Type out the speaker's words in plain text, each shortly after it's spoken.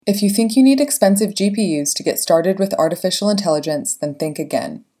If you think you need expensive GPUs to get started with artificial intelligence, then think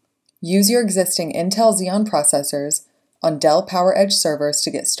again. Use your existing Intel Xeon processors on Dell PowerEdge servers to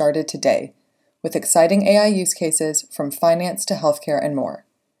get started today, with exciting AI use cases from finance to healthcare and more.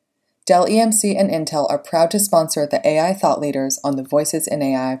 Dell EMC and Intel are proud to sponsor the AI Thought Leaders on the Voices in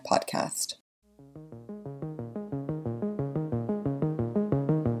AI podcast.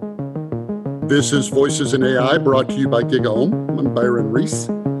 This is Voices in AI, brought to you by GigaOM. I'm Byron Reese.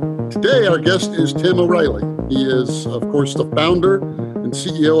 Today, our guest is Tim O'Reilly. He is, of course, the founder and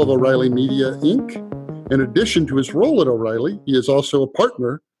CEO of O'Reilly Media, Inc. In addition to his role at O'Reilly, he is also a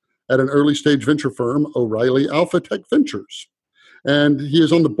partner at an early-stage venture firm, O'Reilly Alpha Tech Ventures. And he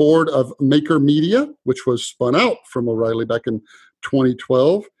is on the board of Maker Media, which was spun out from O'Reilly back in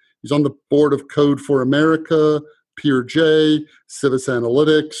 2012. He's on the board of Code for America, PeerJ, Civis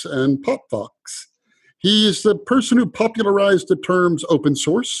Analytics, and PopVox. He is the person who popularized the terms open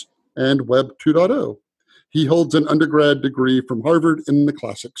source and Web 2.0. He holds an undergrad degree from Harvard in the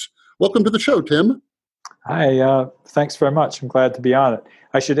classics. Welcome to the show, Tim. Hi, thanks very much. I'm glad to be on it.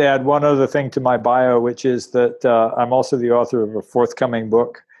 I should add one other thing to my bio, which is that I'm also the author of a forthcoming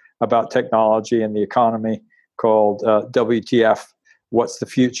book about technology and the economy called WTF, What's the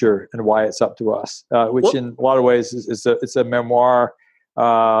Future and Why It's Up to Us, which in a lot of ways it's a memoir,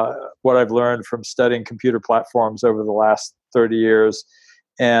 what I've learned from studying computer platforms over the last 30 years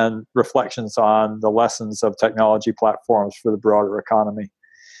and reflections on the lessons of technology platforms for the broader economy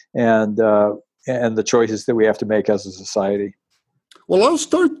and the choices that we have to make as a society. Well, I'll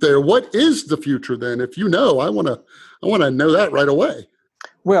start there. What is the future then? If you know, I want to know that right away.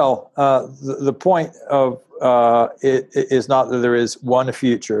 Well, the point of it is not that there is one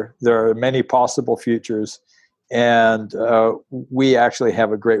future. There are many possible futures, and we actually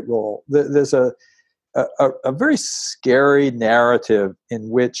have a great role. There's a very scary narrative in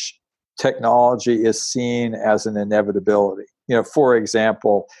which technology is seen as an inevitability. For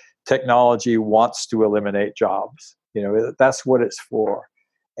example, technology wants to eliminate jobs. That's what it's for.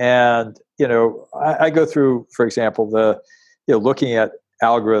 And I go through, for example, looking at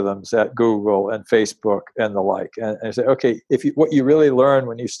algorithms at Google and Facebook and the like, and I say, okay, what you really learn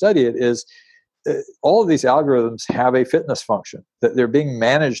when you study it is all of these algorithms have a fitness function that they're being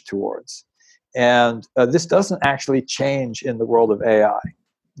managed towards. And this doesn't actually change in the world of AI.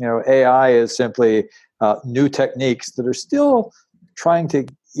 AI is simply new techniques that are still trying to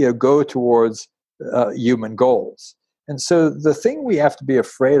go towards human goals. And so the thing we have to be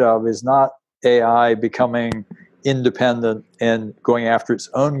afraid of is not AI becoming independent and going after its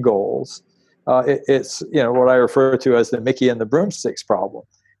own goals. It's what I refer to as the Mickey and the broomsticks problem,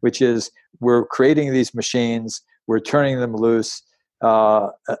 which is we're creating these machines, we're turning them loose,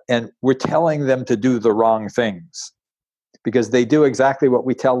 and we're telling them to do the wrong things because they do exactly what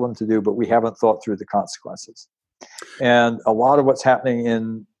we tell them to do, but we haven't thought through the consequences. And a lot of what's happening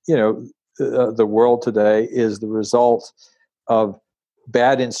in the world today is the result of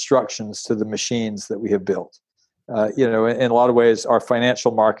bad instructions to the machines that we have built. In a lot of ways, our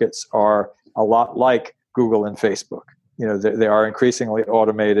financial markets are a lot like Google and Facebook. They are increasingly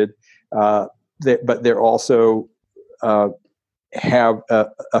automated, but they're also have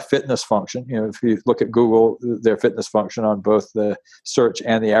a fitness function. If you look at Google, their fitness function on both the search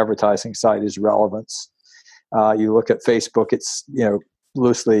and the advertising side is relevance. You look at Facebook, it's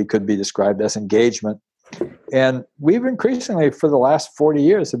loosely could be described as engagement. And we've increasingly, for the last 40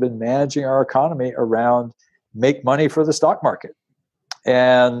 years, have been managing our economy around make money for the stock market.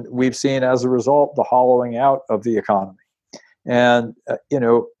 And we've seen, as a result, the hollowing out of the economy. And,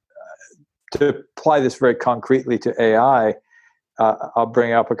 to apply this very concretely to AI, I'll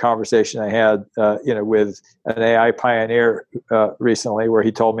bring up a conversation I had, with an AI pioneer recently, where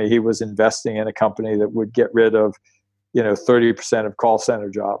he told me he was investing in a company that would get rid of, 30% of call center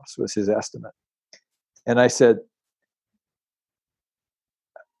jobs was his estimate. And I said,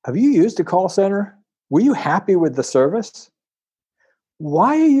 have you used a call center? Were you happy with the service?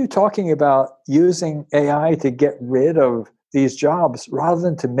 Why are you talking about using AI to get rid of these jobs rather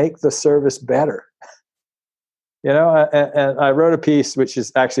than to make the service better? And I wrote a piece, which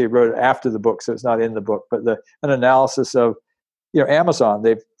is actually wrote after the book, so it's not in the book, but an analysis of, Amazon.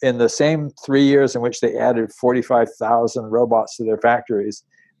 They've, in the same 3 years in which they added 45,000 robots to their factories,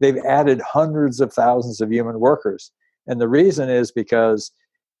 they've added hundreds of thousands of human workers. And the reason is because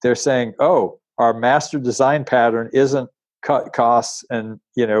they're saying, oh, our master design pattern isn't cut costs and,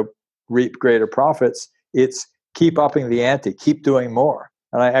 reap greater profits. It's keep upping the ante, keep doing more.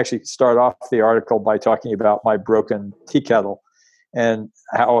 And I actually start off the article by talking about my broken tea kettle and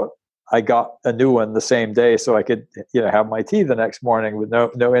how I got a new one the same day, so I could have my tea the next morning with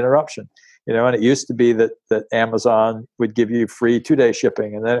no interruption. And it used to be that Amazon would give you free 2-day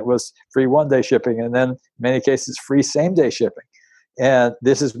shipping, and then it was free 1-day shipping, and then in many cases free same-day shipping. And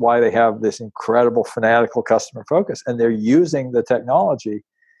this is why they have this incredible fanatical customer focus, and they're using the technology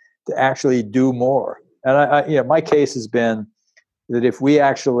to actually do more. And my case has been that if we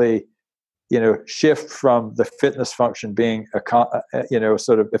actually shift from the fitness function being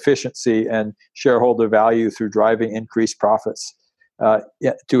sort of efficiency and shareholder value through driving increased profits,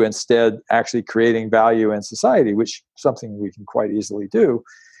 to instead actually creating value in society, which is something we can quite easily do,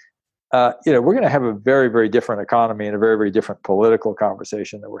 we're going to have a very, very different economy and a very, very different political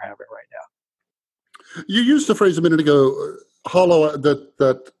conversation that we're having right now. You used the phrase a minute ago,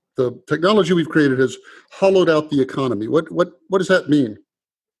 that the technology we've created has hollowed out the economy. What does that mean?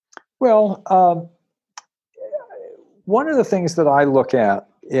 Well, one of the things that I look at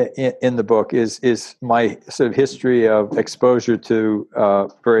in the book is my sort of history of exposure to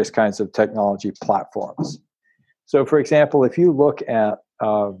various kinds of technology platforms. So, for example, if you look at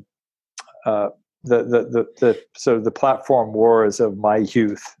the sort of the platform wars of my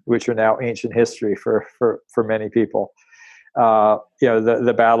youth, which are now ancient history for many people,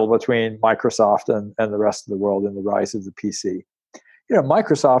 the battle between Microsoft and the rest of the world and the rise of the PC.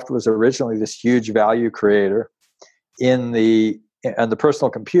 Microsoft was originally this huge value creator and the personal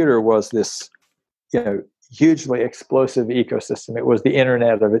computer was this, hugely explosive ecosystem. It was the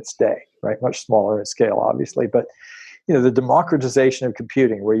internet of its day, right? Much smaller in scale, obviously, but the democratization of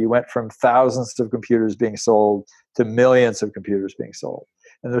computing, where you went from thousands of computers being sold to millions of computers being sold,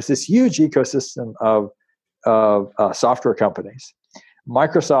 and there's this huge ecosystem of software companies.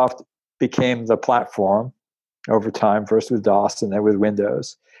 Microsoft became the platform over time, first with DOS and then with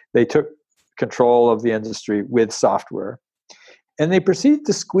Windows. They took control of the industry with software, and they proceeded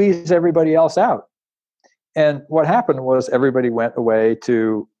to squeeze everybody else out. And what happened was everybody went away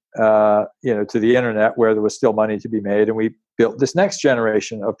to the internet, where there was still money to be made, and we built this next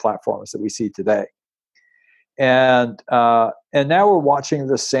generation of platforms that we see today. And now we're watching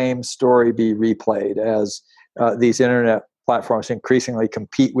the same story be replayed as these internet platforms increasingly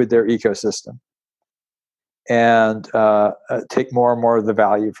compete with their ecosystem and take more and more of the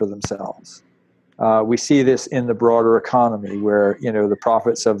value for themselves. We see this in the broader economy, where the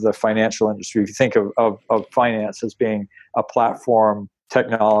profits of the financial industry, if you think of finance as being a platform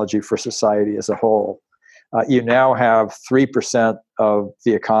technology for society as a whole, you now have 3% of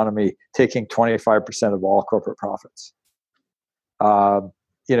the economy taking 25% of all corporate profits. And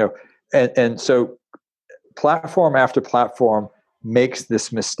so platform after platform makes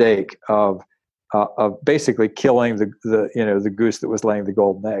this mistake of basically killing the goose that was laying the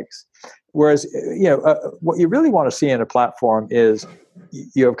golden eggs. Whereas what you really want to see in a platform is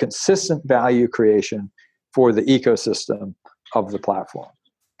you have consistent value creation for the ecosystem of the platform.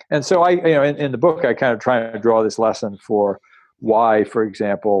 And so in the book, I kind of try to draw this lesson for why, for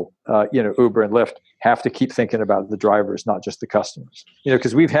example, Uber and Lyft have to keep thinking about the drivers, not just the customers.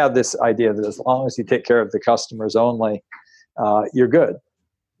 Because we've had this idea that as long as you take care of the customers only, you're good.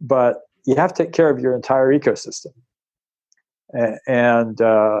 But you have to take care of your entire ecosystem. And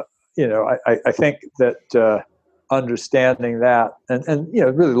I think that understanding that and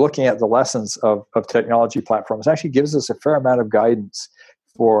really looking at the lessons of technology platforms actually gives us a fair amount of guidance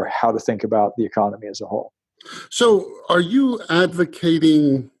for how to think about the economy as a whole. So are you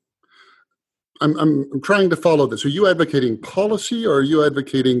advocating, I'm trying to follow this, are you advocating policy, or are you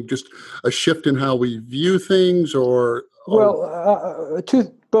advocating just a shift in how we view things, or?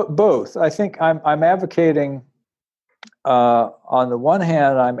 Both. I think I'm advocating, on the one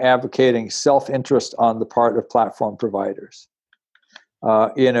hand, I'm advocating self-interest on the part of platform providers,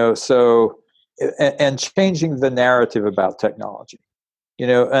 and changing the narrative about technology.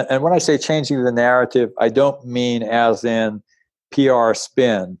 And when I say changing the narrative, I don't mean as in PR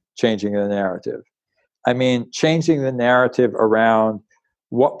spin changing the narrative. I mean changing the narrative around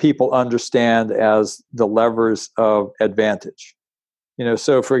what people understand as the levers of advantage.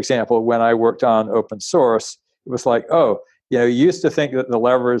 So for example, when I worked on open source, it was like, you used to think that the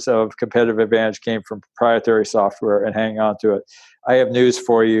levers of competitive advantage came from proprietary software and hanging on to it. I have news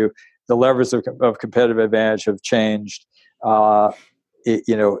for you. The levers of competitive advantage have changed.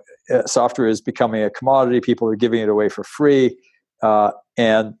 Software is becoming a commodity. People are giving it away for free.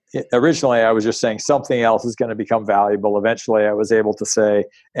 And originally I was just saying something else is going to become valuable. Eventually I was able to say,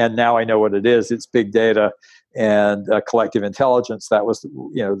 and now I know what it is. It's big data and collective intelligence. That was,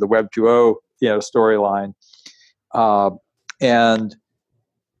 the Web 2.0, storyline. And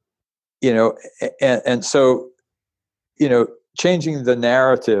so, changing the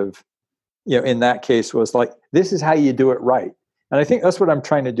narrative in that case was like, this is how you do it right. And I think that's what I'm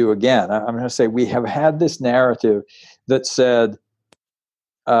trying to do again. I'm going to say we have had this narrative that said,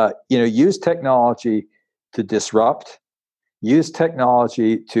 use technology to disrupt, use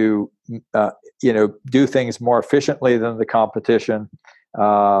technology to, do things more efficiently than the competition,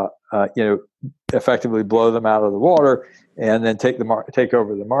 effectively blow them out of the water, and then take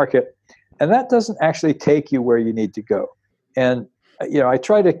over the market. And that doesn't actually take you where you need to go. And, I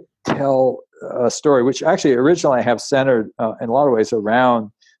try to tell a story, which actually originally I have centered in a lot of ways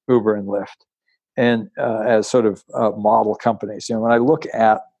around Uber and Lyft, and as sort of model companies. When I look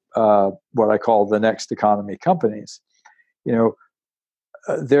at what I call the next economy companies,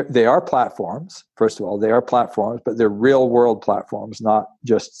 they are platforms. First of all, they are platforms, but they're real world platforms, not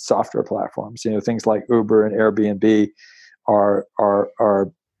just software platforms. Things like Uber and Airbnb are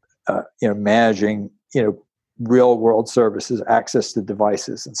managing real world services, access to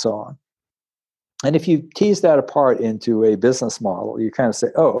devices, and so on. And if you tease that apart into a business model, you kind of say,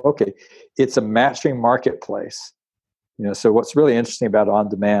 oh, okay, it's a matching marketplace. So what's really interesting about on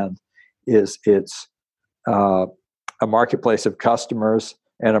demand is it's a marketplace of customers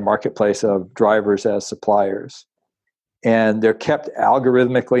and a marketplace of drivers as suppliers. And they're kept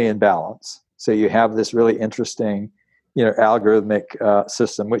algorithmically in balance. So you have this really interesting, algorithmic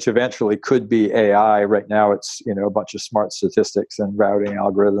system, which eventually could be AI. Right now it's, a bunch of smart statistics and routing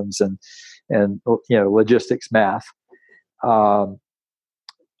algorithms and logistics math. But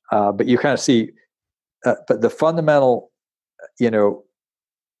you kind of see, but the fundamental,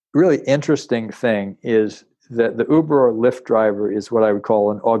 really interesting thing is that the Uber or Lyft driver is what I would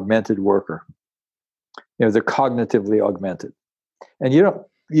call an augmented worker. They're cognitively augmented. And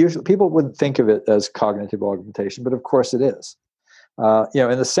usually people wouldn't think of it as cognitive augmentation, but of course it is.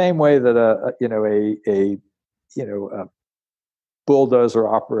 In the same way that a bulldozer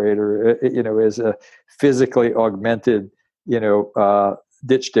operator, is a physically augmented,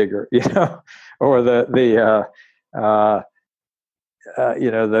 ditch digger, or the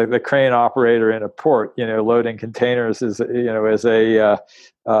crane operator in a port, loading containers is, a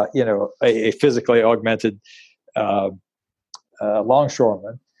physically augmented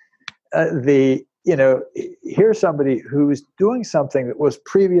longshoreman. Here's somebody who's doing something that was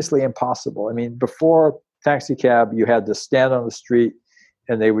previously impossible. I mean, before taxi cab, you had to stand on the street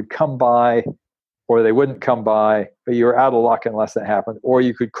and they would come by or they wouldn't come by, but you were out of luck unless that happened. Or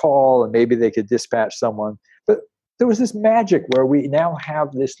you could call and maybe they could dispatch someone. But there was this magic where we now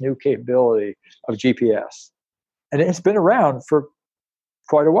have this new capability of GPS. And it's been around for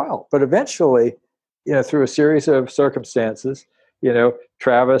quite a while. But eventually, through a series of circumstances,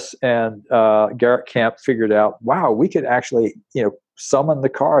 Travis and Garrett Camp figured out, wow, we could actually, summon the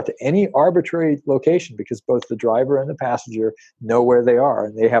car to any arbitrary location because both the driver and the passenger know where they are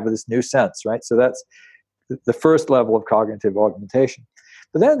and they have this new sense, right? So that's the first level of cognitive augmentation.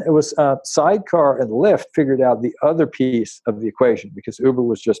 But then it was Sidecar and Lyft figured out the other piece of the equation because Uber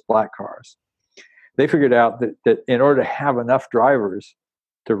was just black cars. They figured out that in order to have enough drivers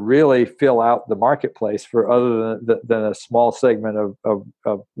to really fill out the marketplace for other than a small segment of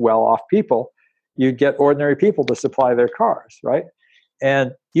well-off people, you'd get ordinary people to supply their cars, right?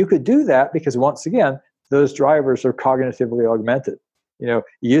 And you could do that because, once again, those drivers are cognitively augmented. It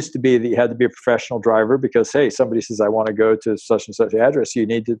used to be that you had to be a professional driver because, hey, somebody says, I want to go to such and such address. You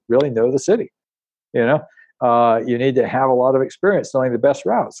need to really know the city. You need to have a lot of experience knowing the best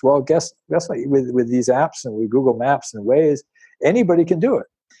routes. Well, guess what? With these apps and with Google Maps and Waze, anybody can do it.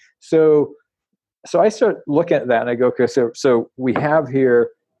 So I start looking at that and I go, okay, so we have here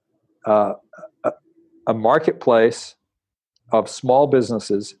a marketplace of small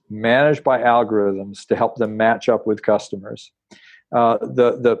businesses managed by algorithms to help them match up with customers.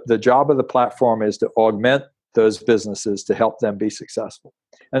 The job of the platform is to augment those businesses to help them be successful.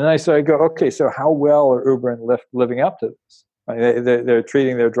 And then I go, okay, so how well are Uber and Lyft living up to this? They're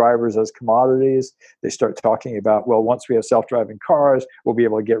treating their drivers as commodities. They start talking about, well, once we have self-driving cars, we'll be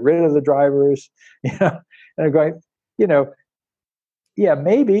able to get rid of the drivers. And I'm going, yeah,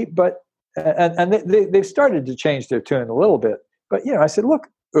 maybe, but and they've started to change their tune a little bit. But I said, look,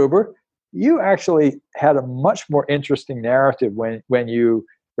 Uber, you actually had a much more interesting narrative when you,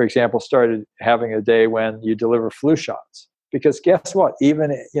 for example, started having a day when you deliver flu shots. Because guess what?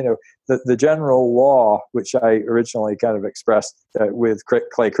 Even the general law, which I originally kind of expressed with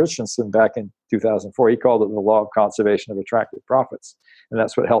Clay Christensen back in 2004, he called it the law of conservation of attractive profits, and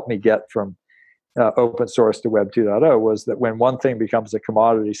that's what helped me get from open source to Web 2.0, was that when one thing becomes a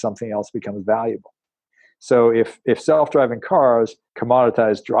commodity, something else becomes valuable. So if self-driving cars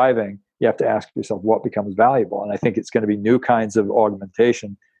commoditize driving, you have to ask yourself what becomes valuable. And I think it's going to be new kinds of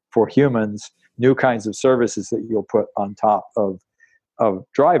augmentation for humans, new kinds of services that you'll put on top of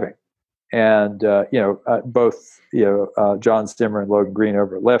driving. And both John Zimmer and Logan Green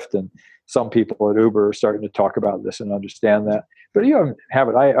over at Lyft, and some people at Uber are starting to talk about this and understand that. But you have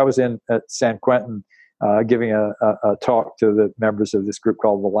it. I was in at San Quentin giving a talk to the members of this group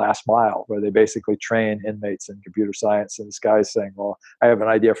called The Last Mile, where they basically train inmates in computer science. And this guy's saying, "Well, I have an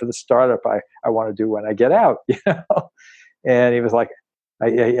idea for the startup I want to do when I get out." And he was like, I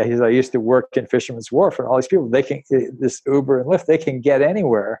used to work in Fisherman's Wharf, and all these people, this Uber and Lyft, they can get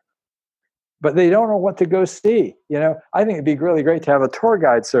anywhere, but they don't know what to go see. I think it'd be really great to have a tour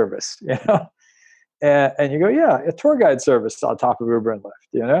guide service, and you go, yeah, a tour guide service on top of Uber and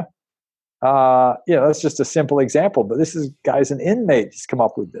Lyft, that's just a simple example, but this is guys and inmates come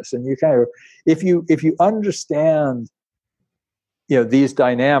up with this. And you kind of, if you understand, these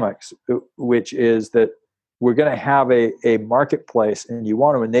dynamics, which is that we're going to have a marketplace and you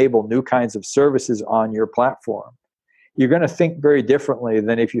want to enable new kinds of services on your platform, you're going to think very differently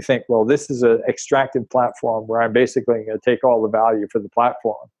than if you think, well, this is an extractive platform where I'm basically going to take all the value for the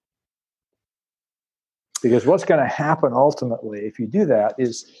platform. Because what's going to happen ultimately if you do that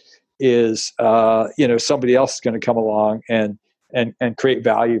is somebody else is going to come along and create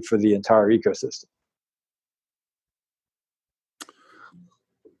value for the entire ecosystem.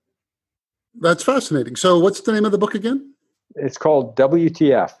 That's fascinating. So what's the name of the book again? It's called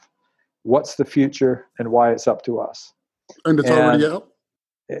WTF, What's the Future and Why It's Up to Us. And it's already out?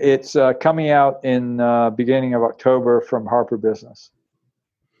 It's coming out in beginning of October from Harper Business.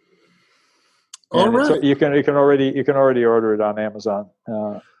 All right. You can already order it on Amazon.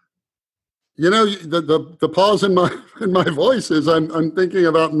 The pause in my voice is I'm thinking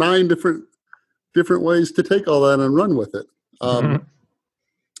about 9 different ways to take all that and run with it.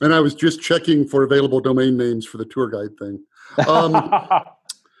 And I was just checking for available domain names for the tour guide thing.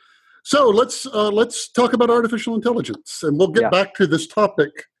 So let's talk about artificial intelligence, and we'll get back to this topic.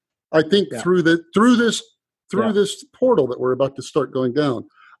 I think through this portal that we're about to start going down.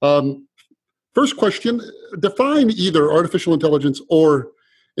 First question: define either artificial intelligence or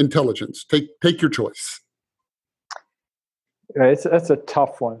intelligence. Take your choice. That's a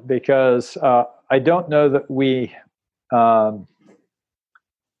tough one because I don't know that we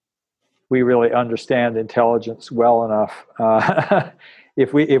really understand intelligence well enough.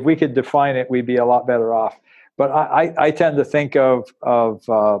 If we could define it, we'd be a lot better off. But I tend to think of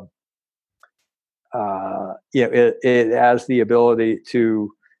it as the ability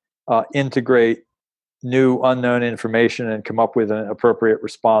to integrate new unknown information and come up with an appropriate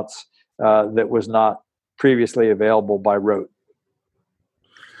response that was not previously available by rote.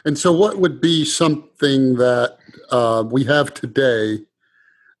 And so what would be something that we have today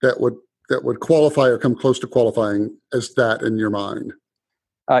that would qualify or come close to qualifying as that in your mind?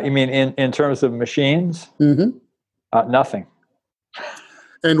 You mean in terms of machines? Mm-hmm. Nothing.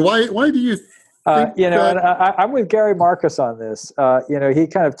 And why do you think and I'm with Gary Marcus on this. He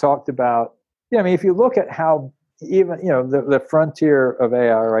kind of talked about, if you look at how even, the frontier of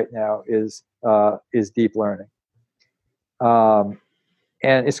AI right now is deep learning.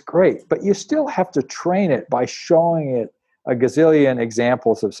 And it's great, but you still have to train it by showing it a gazillion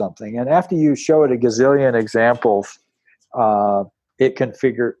examples of something. And after you show it a gazillion examples, it can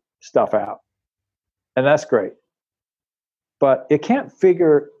figure stuff out. And that's great. But it can't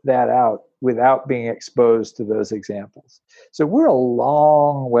figure that out without being exposed to those examples. So we're a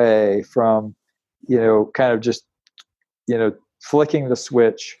long way from, kind of just, flicking the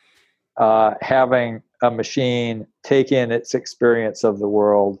switch, having a machine take in its experience of the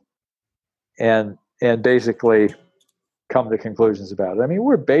world and basically come to conclusions about it. I mean,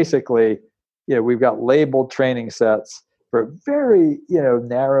 we're basically, we've got labeled training sets for very,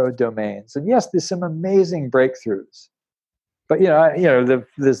 narrow domains. And yes, there's some amazing breakthroughs. But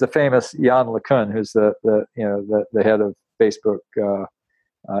there's the famous Yann LeCun, who's the head of Facebook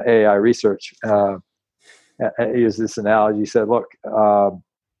AI research. He used this analogy. He said, "Look, the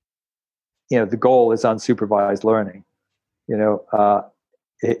goal is unsupervised learning."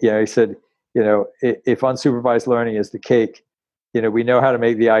 He said, if unsupervised learning is the cake, we know how to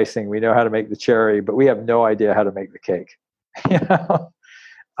make the icing, we know how to make the cherry, but we have no idea how to make the cake.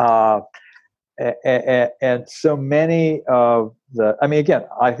 And so many of again,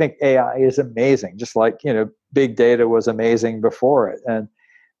 I think AI is amazing, just like, big data was amazing before it. And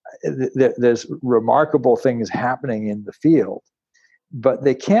there's remarkable things happening in the field, but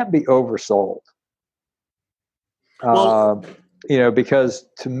they can't be oversold. Well, because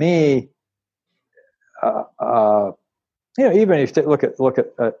to me, even if you look at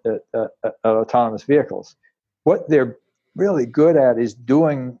autonomous vehicles, what they're really good at is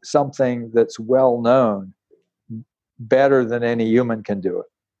doing something that's well known better than any human can do it.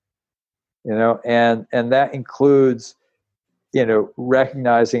 And that includes,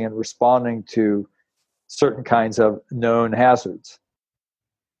 recognizing and responding to certain kinds of known hazards.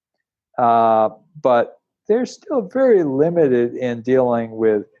 But they're still very limited in dealing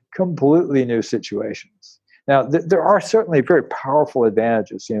with completely new situations. Now, there are certainly very powerful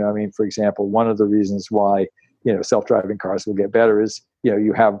advantages. For example, one of the reasons why, self-driving cars will get better is,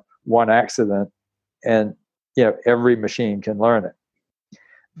 you have one accident and, every machine can learn it.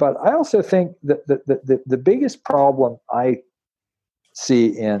 But I also think that the biggest problem I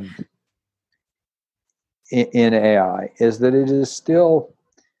see in AI is that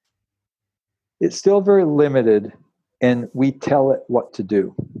it's still very limited, and we tell it what to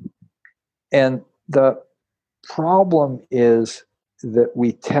do. And the problem is that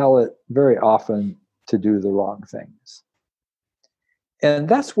we tell it very often to do the wrong things. And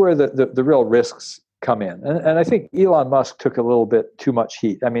that's where the real risks come in. And I think Elon Musk took a little bit too much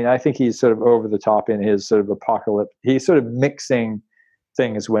heat. I think he's sort of over the top in his sort of apocalypse. He's sort of mixing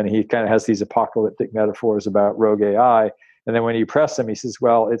things when he kind of has these apocalyptic metaphors about rogue AI. And then when you press him, he says,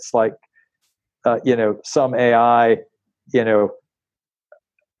 well, it's like, some AI,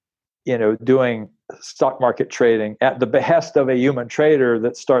 doing stock market trading at the behest of a human trader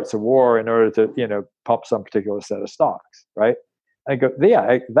that starts a war in order to, pump some particular set of stocks, right? I go,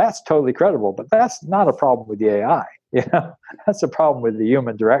 yeah, that's totally credible, but that's not a problem with the AI. That's a problem with the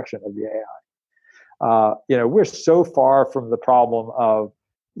human direction of the AI. We're so far from the problem of,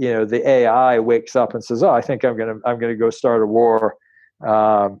 the AI wakes up and says, oh, I think I'm gonna go start a war.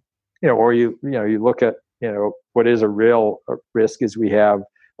 Or you look at, what is a real risk is we have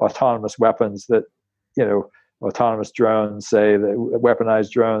autonomous weapons that, autonomous drones, say that weaponized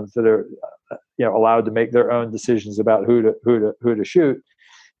drones that are, allowed to make their own decisions about who to shoot.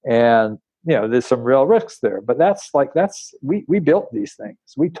 And, there's some real risks there, but we built these things.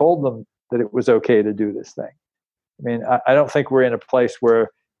 We told them that it was okay to do this thing. I don't think we're in a place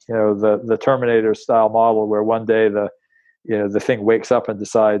where, the Terminator style model where one day the thing wakes up and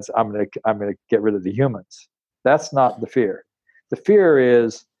decides I'm going to get rid of the humans. That's not the fear. The fear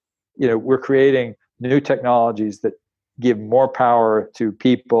is, we're creating new technologies that give more power to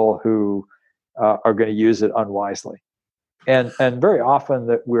people who are going to use it unwisely, and very often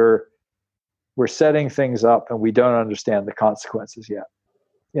that we're setting things up and we don't understand the consequences yet.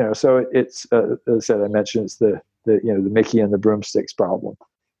 So it's as I said, I mentioned it's the Mickey and the broomsticks problem.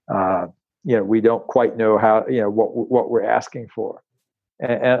 We don't quite know how, what we're asking for.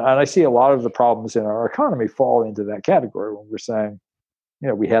 And I see a lot of the problems in our economy fall into that category when we're saying,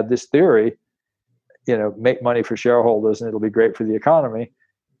 we had this theory, make money for shareholders and it'll be great for the economy.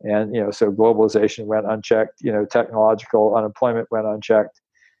 And, so globalization went unchecked, technological unemployment went unchecked.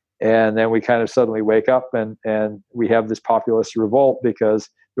 And then we kind of suddenly wake up and we have this populist revolt because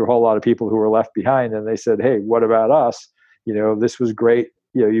there were a whole lot of people who were left behind. And they said, hey, what about us? This was great.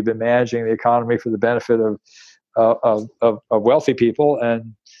 You've been managing the economy for the benefit of wealthy people,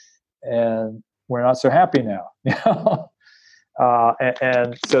 and we're not so happy now.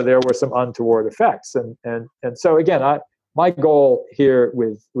 And so there were some untoward effects. And so again, my goal here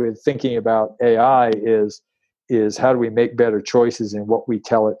with thinking about AI is how do we make better choices in what we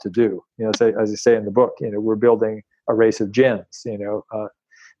tell it to do? As I say in the book, we're building a race of jinns.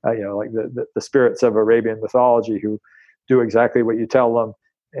 Like the spirits of Arabian mythology who do exactly what you tell them.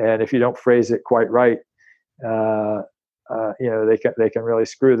 And if you don't phrase it quite right, they can really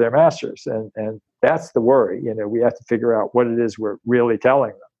screw their masters. And that's the worry. We have to figure out what it is we're really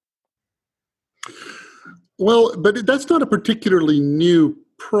telling them. Well, but that's not a particularly new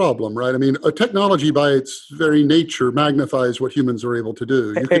problem, right? A technology by its very nature magnifies what humans are able to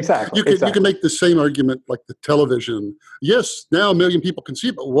do. Exactly. You can make the same argument like the television. Yes, now 1 million people can see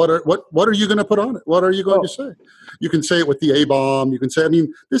it, but what are you going to put on it? What are you going to say? You can say it with the A-bomb. You can say,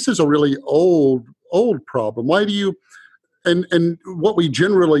 this is a really old problem. Why do you? And what we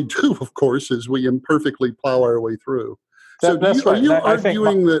generally do, of course, is we imperfectly plow our way through. So are you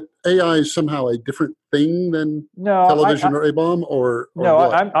arguing that AI is somehow a different thing than television or A-bomb? Or no,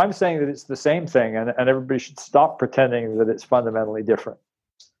 what? I'm saying that it's the same thing, and everybody should stop pretending that it's fundamentally different.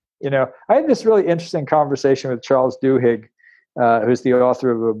 I had this really interesting conversation with Charles Duhigg, who's the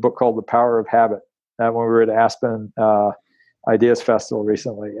author of a book called The Power of Habit. When we were at Aspen Ideas Festival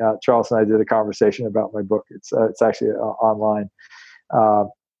recently, Charles and I did a conversation about my book. It's actually online.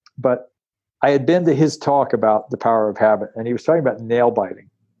 But I had been to his talk about the power of habit, and he was talking about nail biting,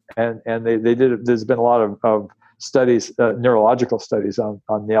 and they did. There's been a lot of studies, neurological studies on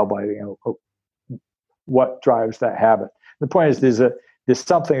nail biting and what drives that habit. The point is there's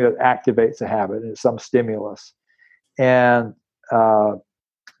something that activates a habit, and some stimulus. And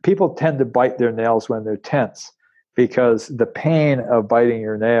people tend to bite their nails when they're tense because the pain of biting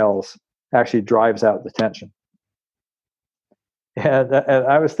your nails actually drives out the tension. And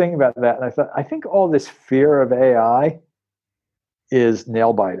I was thinking about that, and I thought, I think all this fear of AI is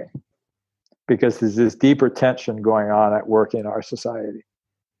nail biting because there's this deeper tension going on at work in our society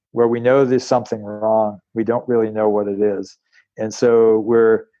where we know there's something wrong. We don't really know what it is. And so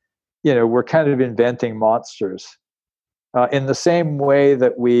we're kind of inventing monsters in the same way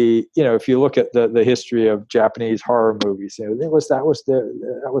that we, if you look at the history of Japanese horror movies, that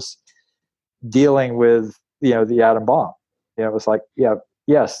was dealing with, the atom bomb. It was like,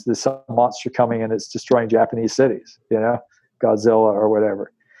 yes, there's some monster coming and it's destroying Japanese cities, Godzilla or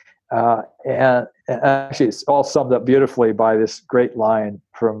whatever. And actually, it's all summed up beautifully by this great line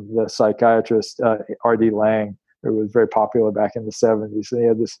from the psychiatrist R.D. Laing, who was very popular back in the 70s. And he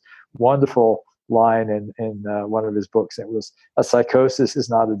had this wonderful line in one of his books. It was, a psychosis is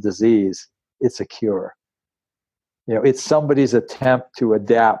not a disease, it's a cure. It's somebody's attempt to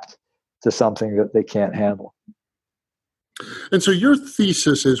adapt to something that they can't handle. And so your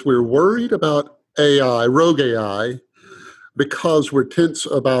thesis is we're worried about AI, rogue AI, because we're tense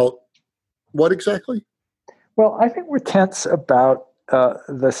about what exactly? Well, I think we're tense about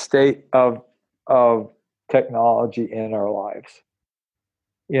the state of technology in our lives.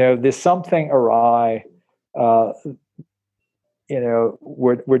 There's something awry. We're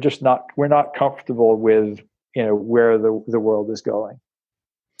just not comfortable with where the world is going.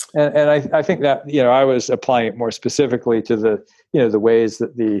 And I think that I was applying it more specifically to the ways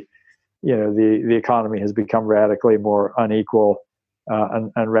that the economy has become radically more unequal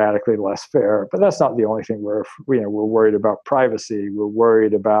and radically less fair. But that's not the only thing. We're worried about privacy. We're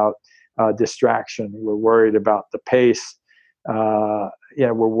worried about distraction. We're worried about the pace. We're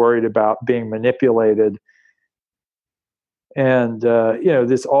worried about being manipulated. And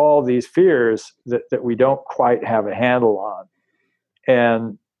there's all these fears that we don't quite have a handle on.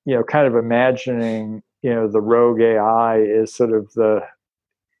 And kind of imagining the rogue AI is sort of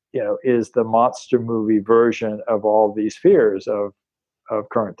is the monster movie version of all these fears of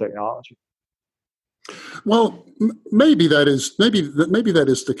current technology. Well, maybe that is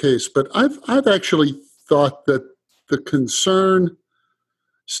the case, but I've actually thought that the concern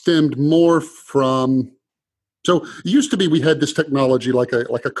stemmed more from. So it used to be we had this technology like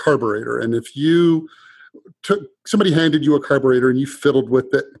a carburetor, and if somebody handed you a carburetor and you fiddled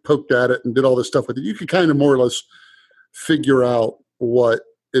with it, poked at it, and did all this stuff with it, you could kind of more or less figure out what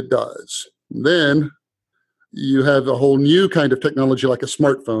it does. Then you have a whole new kind of technology like a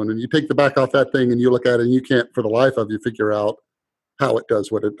smartphone, and you take the back off that thing and you look at it and you can't for the life of you figure out how it does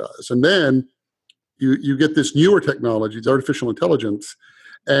what it does. And then you get this newer technology, it's artificial intelligence,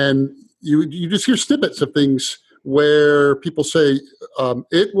 and you just hear snippets of things where people say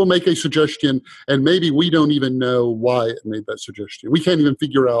it will make a suggestion and maybe we don't even know why it made that suggestion. We can't even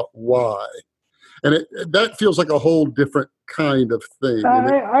figure out why. And that feels like a whole different kind of thing.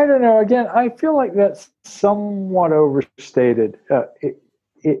 I don't know. Again, I feel like that's somewhat overstated.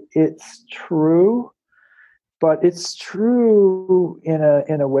 It's true, but it's true in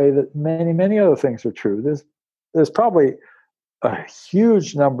a way that many other things are true. There's probably a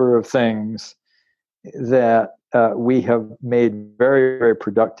huge number of things that we have made very, very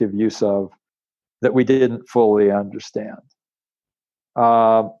productive use of that we didn't fully understand.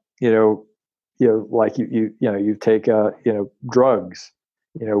 Like you take drugs.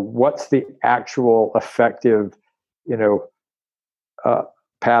 What's the actual effective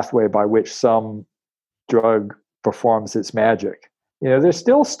pathway by which some drug performs its magic? They're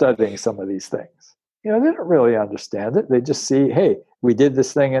still studying some of these things. They don't really understand it. They just see, hey, we did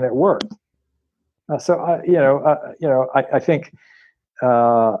this thing and it worked. I think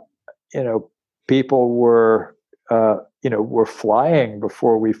people were flying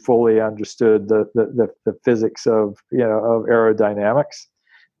before we fully understood the physics of aerodynamics.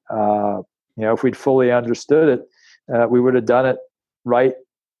 If we'd fully understood it, we would have done it right,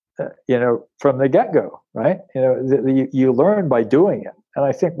 from the get-go, right? You learn by doing it. And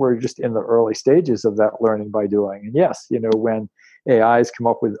I think we're just in the early stages of that learning by doing. And yes, when AIs come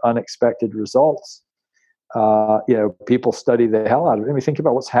up with unexpected results, people study the hell out of it. I mean, think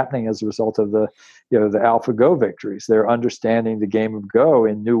about what's happening as a result of the AlphaGo victories. They're understanding the game of Go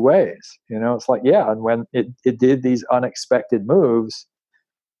in new ways. It's like, and when it did these unexpected moves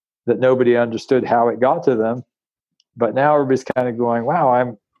that nobody understood how it got to them, but now everybody's kind of going, wow,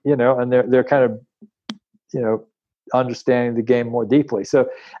 and they're kind of, understanding the game more deeply. So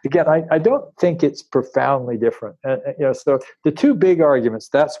again, I don't think it's profoundly different. So the two big arguments,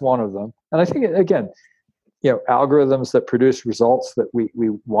 that's one of them. And I think, again, algorithms that produce results that we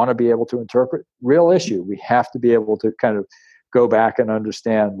want to be able to interpret, real issue. We have to be able to kind of go back and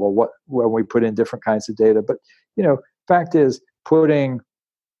understand, well, when we put in different kinds of data. But, fact is, putting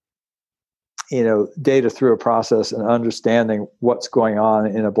data through a process and understanding what's going on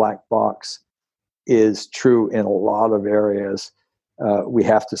in a black box is true in a lot of areas. We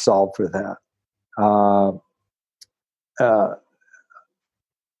have to solve for that.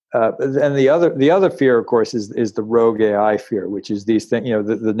 And the other fear, of course, is the rogue AI fear, which is these things,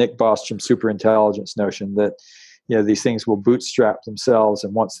 the Nick Bostrom superintelligence notion that, these things will bootstrap themselves,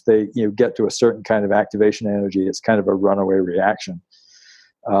 and once they get to a certain kind of activation energy, it's kind of a runaway reaction.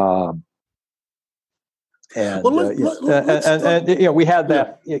 And we had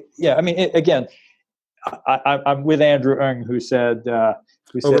that. Yeah, I mean, again, I'm with Andrew Ng, who said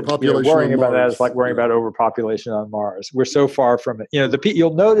worrying about that is like worrying about overpopulation on Mars. We're so far from it.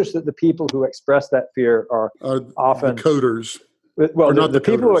 You'll notice that the people who express that fear are often the coders. Well, the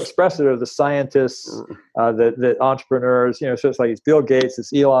people who express it are the scientists, the entrepreneurs. So it's like it's Bill Gates,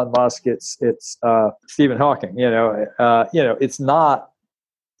 it's Elon Musk, it's Stephen Hawking. It's not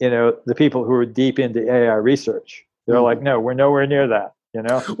the people who are deep into AI research. They're like, no, we're nowhere near that.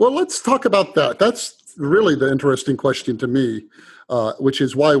 Well, let's talk about that. That's really the interesting question to me, which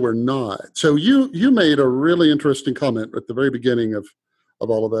is why we're not. So you made a really interesting comment at the very beginning of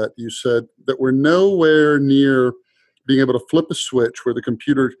all of that. You said that we're nowhere near being able to flip a switch where the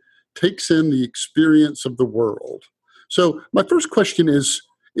computer takes in the experience of the world. So my first question is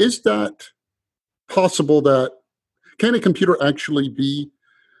that possible? That can a computer actually be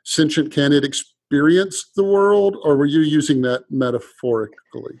sentient? Can it experience the world, or were you using that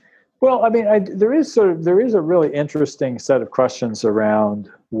metaphorically? Well, I mean, there is a really interesting set of questions around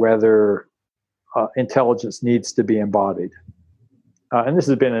whether intelligence needs to be embodied, and this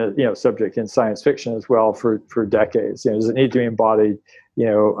has been a subject in science fiction as well for decades. Does it need to be embodied?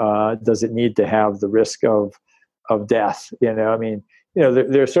 Does it need to have the risk of death? I mean,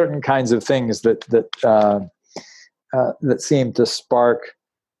 there are certain kinds of things that seem to spark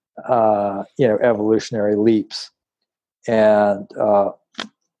evolutionary leaps. And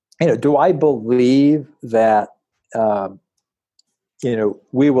do I believe that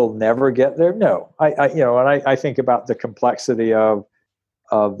we will never get there? No. I think about the complexity of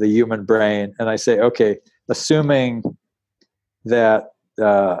the human brain, and I say, okay, assuming that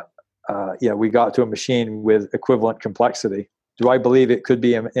we got to a machine with equivalent complexity, do I believe it could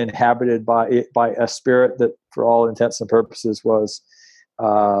be inhabited by a spirit that, for all intents and purposes, was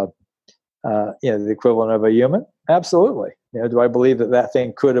the equivalent of a human? Absolutely. Do I believe that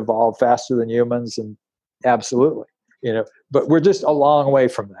thing could evolve faster than humans? And absolutely. But we're just a long way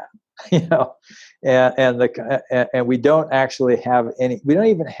from that. And we don't actually have we don't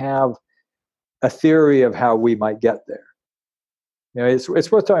even have a theory of how we might get there. It's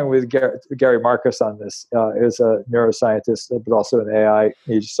worth talking with Gary Marcus on this. Is a neuroscientist, but also an AI.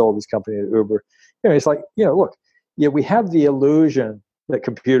 He just sold his company to Uber. It's like, look, we have the illusion that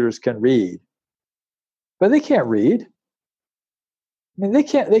computers can read, but they can't read. I mean, they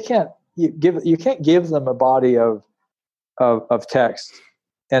can't. You can't give them a body of text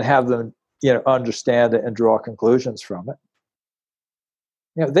and have them understand it and draw conclusions from it.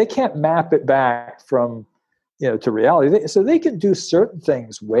 They can't map it back from to reality. So they can do certain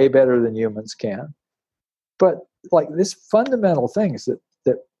things way better than humans can, but like this fundamental things that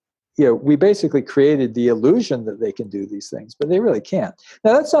we basically created the illusion that they can do these things, but they really can't.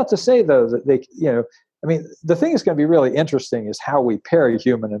 Now, that's not to say, though, that they, I mean, the thing that's going to be really interesting is how we pair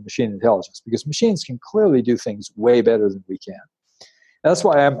human and machine intelligence, because machines can clearly do things way better than we can. And that's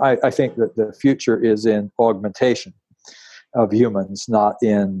why I think that the future is in augmentation of humans, not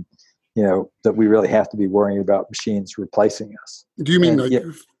in, that we really have to be worrying about machines replacing us. Do you mean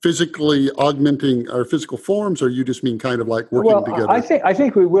physically augmenting our physical forms, or you just mean kind of like working together? I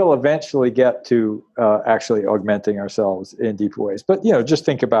think we will eventually get to actually augmenting ourselves in deeper ways. But, just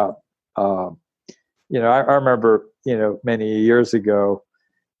think about, I remember, many years ago,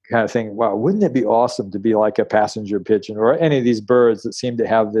 kind of thinking, wow, wouldn't it be awesome to be like a passenger pigeon or any of these birds that seem to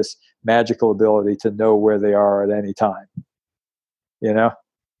have this magical ability to know where they are at any time,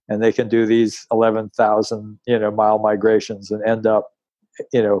 and they can do these 11,000, mile migrations and end up,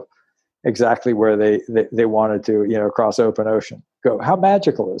 exactly where they wanted to, across open ocean. Go, how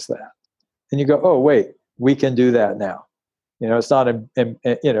magical is that? And you go, oh, wait, we can do that now. It's not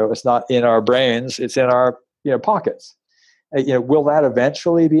it's not in our brains, it's in our, pockets. Will that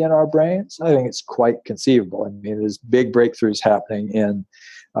eventually be in our brains? I think it's quite conceivable. I mean, there's big breakthroughs happening in,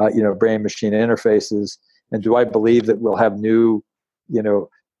 brain-machine interfaces. And do I believe that we'll have new,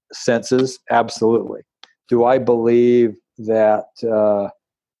 senses? Absolutely. Do I believe that, do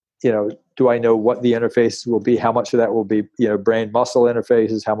I know what the interfaces will be? How much of that will be, brain-muscle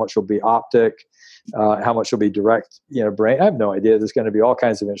interfaces? How much will be optic? How much will be direct, brain? I have no idea. There's going to be all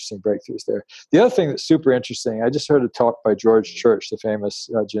kinds of interesting breakthroughs there. The other thing that's super interesting, I just heard a talk by George Church, the famous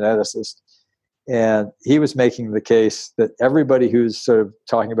geneticist, and he was making the case that everybody who's sort of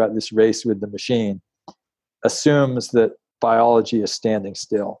talking about this race with the machine assumes that biology is standing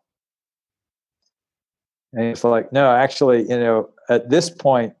still. And it's like, no, actually, at this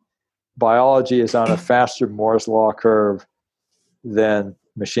point, biology is on a faster Moore's law curve than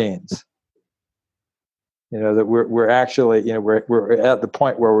machines. That we're actually, we're at the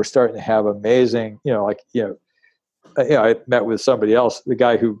point where we're starting to have amazing, I met with somebody else, the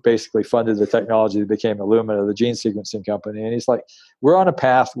guy who basically funded the technology that became Illumina, the gene sequencing company. And he's like, we're on a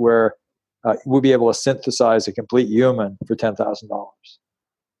path where we'll be able to synthesize a complete human for $10,000.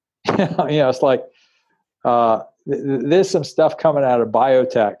 It's like, there's some stuff coming out of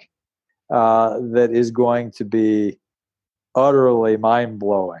biotech that is going to be utterly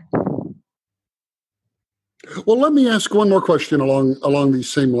mind-blowing. Well, let me ask one more question along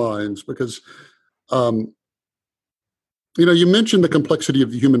these same lines, because you mentioned the complexity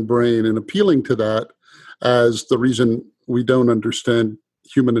of the human brain, and appealing to that as the reason we don't understand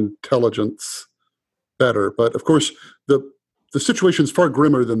human intelligence better. But of course, the situation is far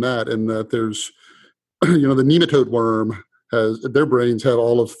grimmer than that, in that there's, the nematode worm their brains have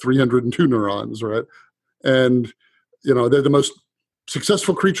all of 302 neurons, right? And, they're the most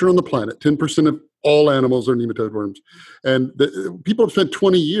successful creature on the planet. 10% of all animals are nematode worms. And people have spent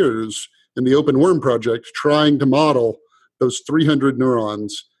 20 years in the Open Worm Project trying to model those 300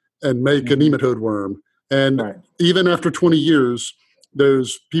 neurons and make a nematode worm. And even after 20 years,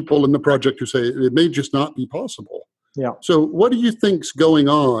 there's people in the project who say it may just not be possible. Yeah. So what do you think's going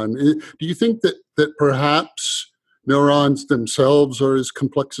on? Do you think that perhaps neurons themselves are as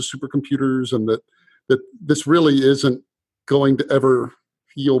complex as supercomputers, and that this really isn't going to ever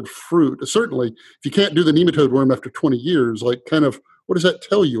yield fruit? Certainly, if you can't do the nematode worm after 20 years, what does that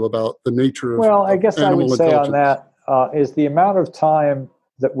tell you about the nature of Well, I guess I would say on that is the amount of time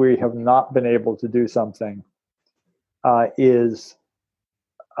that we have not been able to do something is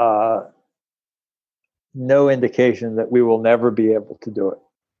no indication that we will never be able to do it.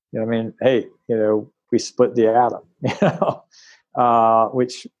 We split the atom,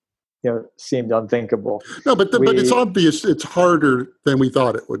 which seemed unthinkable. No, but it's obvious it's harder than we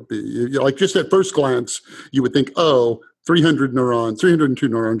thought it would be. Just at first glance, you would think, 300 neurons, 302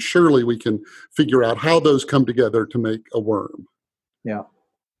 neurons, surely we can figure out how those come together to make a worm. Yeah.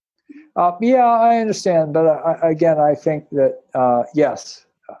 I understand. But I think that, yes,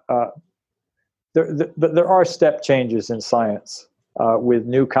 there are step changes in science with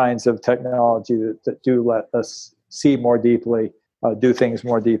new kinds of technology that do let us see more deeply, do things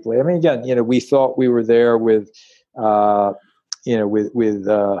more deeply. I mean, again, we thought we were there with complete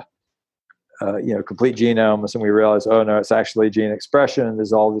genomes, and we realized, oh no, it's actually gene expression, and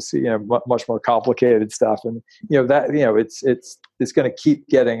there's all this, much more complicated stuff, and it's going to keep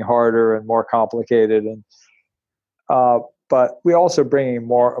getting harder and more complicated, and but we're also bringing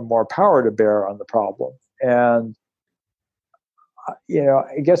more and more power to bear on the problem, and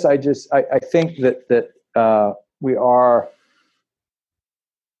I guess I think that we are.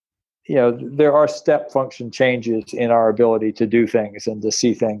 There are step function changes in our ability to do things and to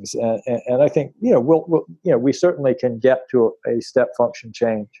see things, and I think we certainly can get to a step function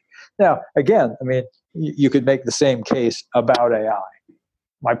change. Now, again, I mean, you could make the same case about AI.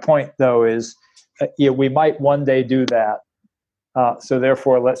 My point, though, is we might one day do that. So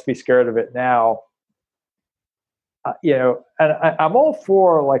therefore, let's be scared of it now. And I'm all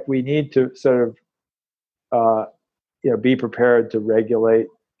for we need to sort of be prepared to regulate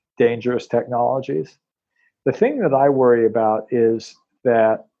dangerous technologies. The thing that I worry about is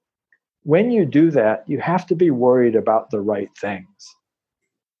that when you do that, you have to be worried about the right things.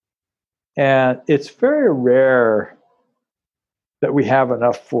 And it's very rare that we have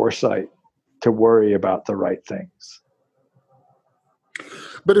enough foresight to worry about the right things.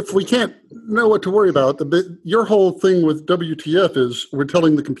 But if we can't know what to worry about, your whole thing with WTF is we're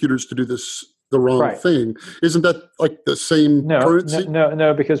telling the computers to do the wrong thing. Isn't that the same currency?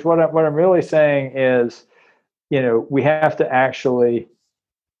 No, because what I'm really saying is, we have to actually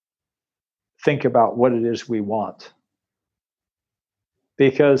think about what it is we want.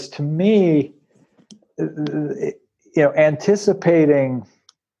 Because to me, anticipating,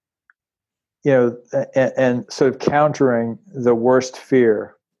 and sort of countering the worst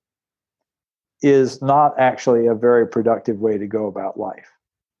fear is not actually a very productive way to go about life.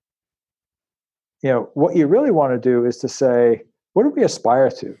 What you really want to do is to say, what do we aspire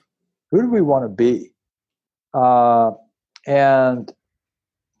to? Who do we want to be? So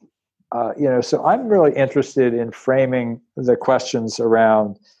I'm really interested in framing the questions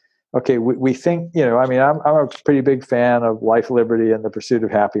around, okay, we think, I'm a pretty big fan of life, liberty, and the pursuit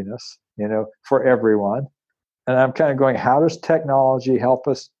of happiness, for everyone. And I'm kind of going, how does technology help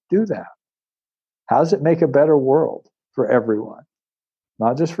us do that? How does it make a better world for everyone?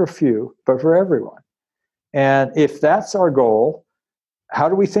 Not just for a few, but for everyone. And if that's our goal, how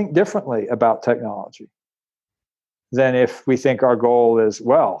do we think differently about technology than if we think our goal is,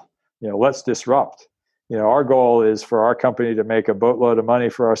 let's disrupt? Our goal is for our company to make a boatload of money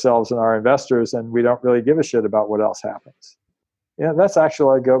for ourselves and our investors, and we don't really give a shit about what else happens. That's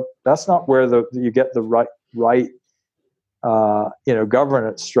actually that's not where you get the right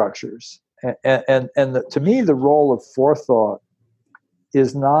governance structures. And to me, the role of forethought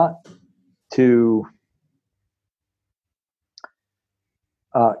is not to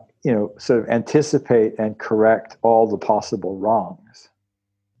sort of anticipate and correct all the possible wrongs.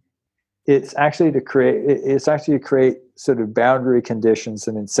 It's actually to create sort of boundary conditions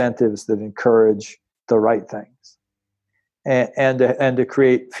and incentives that encourage the right things, and to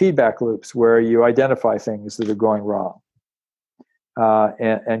create feedback loops where you identify things that are going wrong,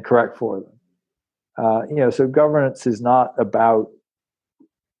 and correct for them. So governance is not about,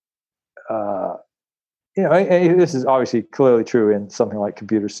 this is obviously clearly true in something like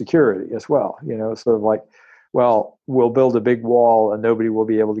computer security as well. Sort of like, we'll build a big wall and nobody will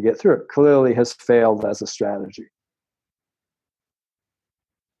be able to get through it. Clearly has failed as a strategy.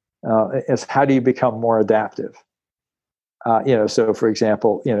 It's how do you become more adaptive? So for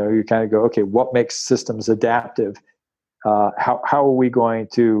example, you kind of go, okay, what makes systems adaptive? How are we going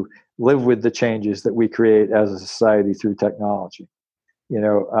to live with the changes that we create as a society through technology?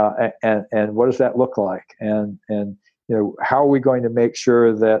 And what does that look like? And how are we going to make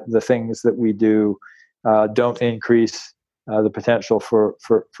sure that the things that we do don't increase the potential for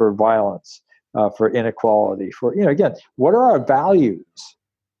violence, for inequality, for, again, what are our values?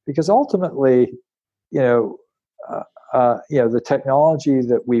 Because ultimately, the technology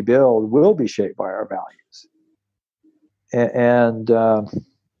that we build will be shaped by our values. And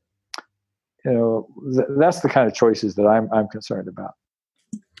that's the kind of choices that I'm concerned about.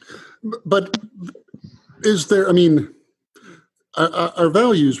 But is there, our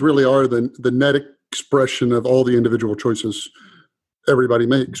values really are the net expression of all the individual choices everybody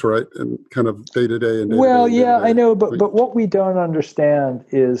makes, right? And kind of day to day. I know, but what we don't understand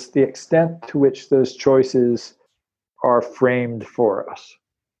is the extent to which those choices are framed for us.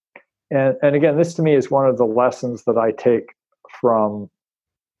 And again, this to me is one of the lessons that I take from,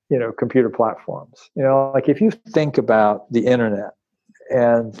 computer platforms. Like if you think about the internet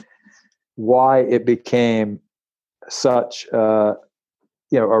and why it became such a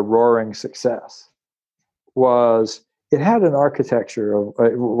roaring success, was it had an architecture of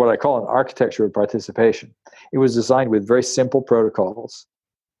what I call an architecture of participation. It was designed with very simple protocols,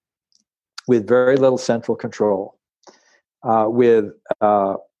 with very little central control, with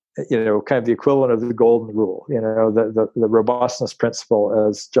kind of the equivalent of the golden rule, the robustness principle,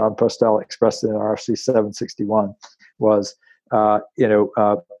 as John Postel expressed it in RFC 761, was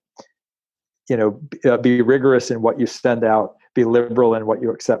be rigorous in what you send out, be liberal in what you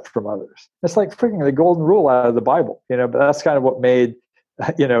accept from others. It's like freaking the golden rule out of the Bible, but that's kind of what made,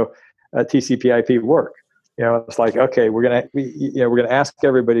 TCP/IP work. It's like, okay, we're gonna ask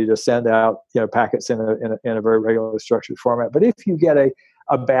everybody to send out, packets in a very regularly structured format. But if you get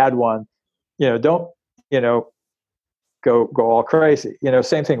a bad one, don't, go all crazy.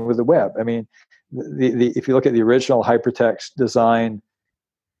 Same thing with the web. I mean, if you look at the original hypertext design,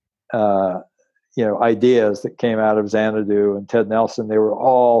 ideas that came out of Xanadu and Ted Nelson, they were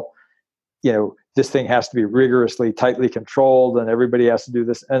all, this thing has to be rigorously, tightly controlled, and everybody has to do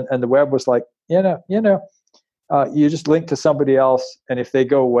this. And the web was like, you just link to somebody else, and if they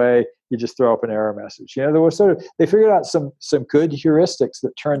go away, you just throw up an error message. There was they figured out some good heuristics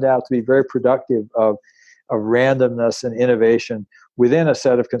that turned out to be very productive of randomness and innovation within a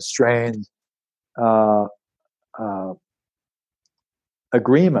set of constrained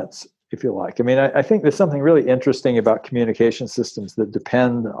agreements, if you like. I think there's something really interesting about communication systems that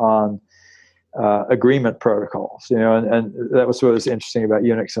depend on agreement protocols, and that was what was interesting about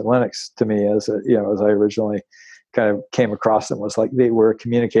Unix and Linux to me, as I originally kind of came across them, was like they were a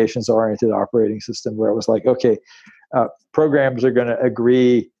communications oriented operating system where it was like, okay, programs are going to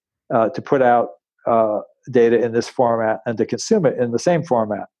agree to put out data in this format and to consume it in the same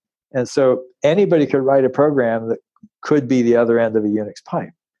format. And so anybody could write a program that could be the other end of a Unix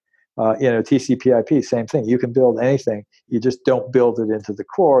pipe. TCP/IP, same thing. You can build anything. You just don't build it into the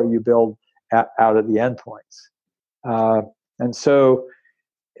core. You build out at the endpoints. And so,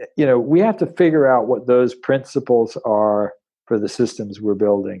 we have to figure out what those principles are for the systems we're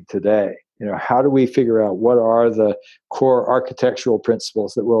building today. How do we figure out what are the core architectural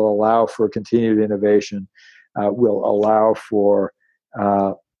principles that will allow for continued innovation, will allow for,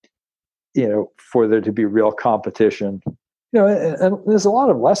 for there to be real competition. And there's a lot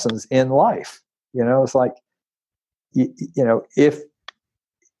of lessons in life. It's like, if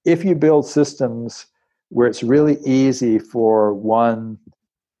you build systems where it's really easy for one,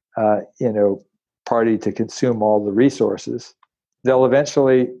 party to consume all the resources, they'll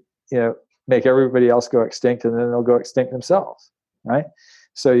eventually, make everybody else go extinct, and then they'll go extinct themselves, right?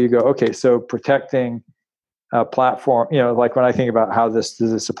 So you go, okay, so protecting a platform, like when I think about how does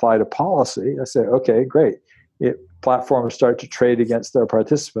this apply to policy, I say, okay, great. Platforms start to trade against their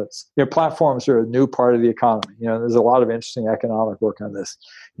participants. Platforms are a new part of the economy. There's a lot of interesting economic work on this.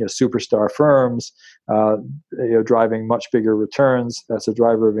 Superstar firms, driving much bigger returns. That's a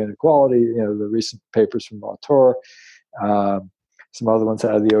driver of inequality. The recent papers from Latour, some other ones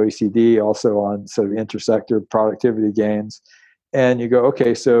out of the OECD, also on sort of intersector productivity gains. And you go,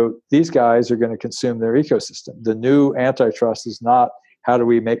 okay, so these guys are going to consume their ecosystem. The new antitrust is not how do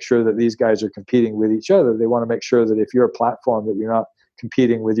we make sure that these guys are competing with each other. They want to make sure that if you're a platform, that you're not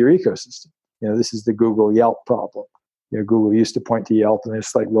competing with your ecosystem. This is the Google Yelp problem. Google used to point to Yelp, and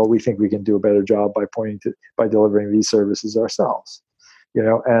it's like, well, we think we can do a better job by delivering these services ourselves.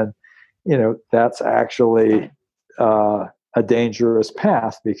 That's actually a dangerous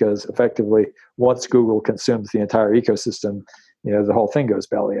path, because effectively, once Google consumes the entire ecosystem, the whole thing goes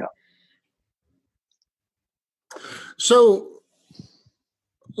belly up. So,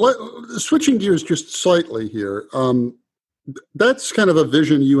 switching gears just slightly here, that's kind of a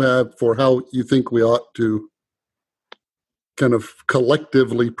vision you have for how you think we ought to kind of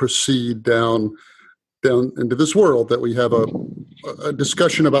collectively proceed down into this world, that we have a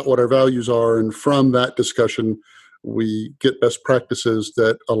discussion about what our values are, and from that discussion, we get best practices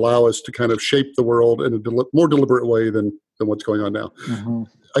that allow us to kind of shape the world in a more deliberate way than what's going on now. Mm-hmm.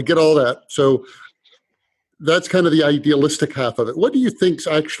 I get all that. So that's kind of the idealistic half of it. What do you think's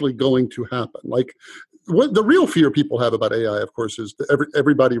actually going to happen? Like, what the real fear people have about AI, of course, is that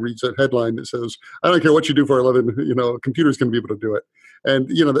everybody reads a headline that says, "I don't care what you do for a living, a computer's going to be able to do it." And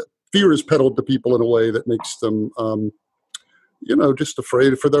the fear is peddled to people in a way that makes them, just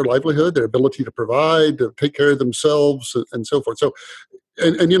afraid for their livelihood, their ability to provide, to take care of themselves, and so forth. So,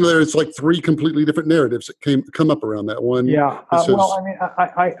 and there's like three completely different narratives that come up around that one. Yeah.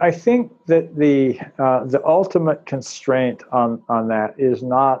 I think that the ultimate constraint on that is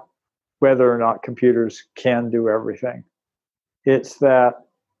not whether or not computers can do everything. It's that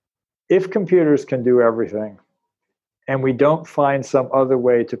if computers can do everything, and we don't find some other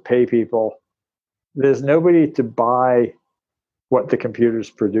way to pay people, there's nobody to buy what the computers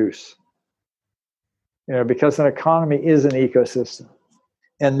produce. Because an economy is an ecosystem.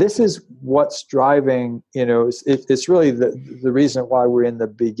 And this is what's driving, it's really the reason why we're in the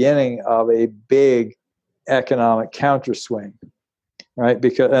beginning of a big economic counterswing, right?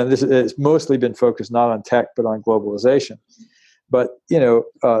 And this has mostly been focused not on tech, but on globalization. But,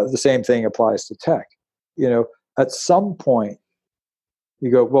 the same thing applies to tech. At some point, you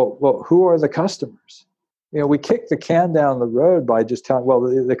go, well, who are the customers? We kick the can down the road by just telling, well,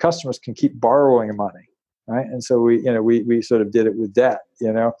 the customers can keep borrowing money, right? And so we sort of did it with debt,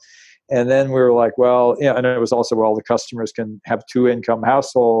 and then we were like, well, and it was also, well, the customers can have 2-income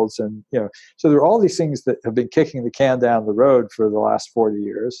households, and so there are all these things that have been kicking the can down the road for the last 40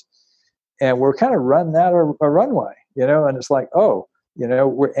 years, and we're kind of running out of a runway, and it's like,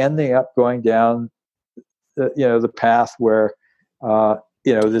 we're ending up going down, the path where,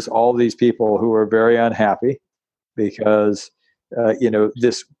 there's all these people who are very unhappy because,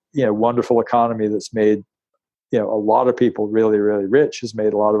 this, wonderful economy that's made, a lot of people really, really rich has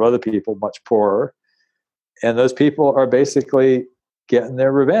made a lot of other people much poorer. And those people are basically getting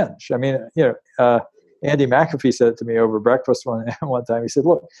their revenge. I mean, Andy McAfee said it to me over breakfast one time. He said,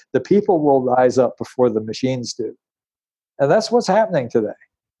 look, the people will rise up before the machines do. And that's what's happening today.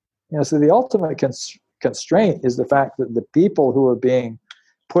 So the ultimate constraint is the fact that the people who are being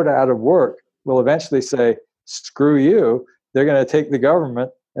put out of work will eventually say, screw you. They're going to take the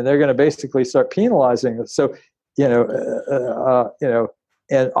government and they're going to basically start penalizing it. So,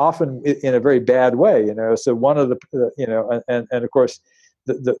 and often in a very bad way. So one of the and of course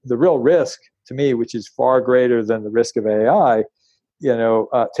the real risk to me, which is far greater than the risk of AI,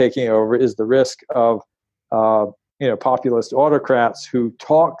 taking over, is the risk of populist autocrats who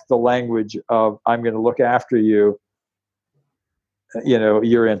talk the language of "I'm going to look after you,"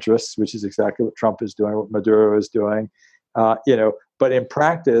 your interests, which is exactly what Trump is doing, what Maduro is doing, but in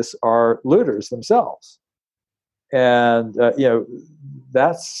practice are looters themselves. And,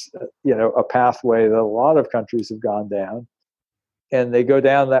 that's, a pathway that a lot of countries have gone down, and they go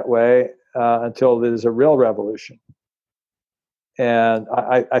down that way until there's a real revolution. And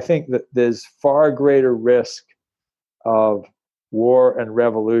I think that there's far greater risk of war and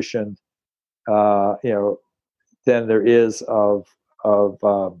revolution, than there is of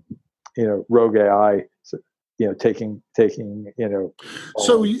rogue AI, taking.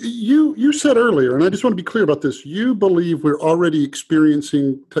 So you said earlier, and I just want to be clear about this. You believe we're already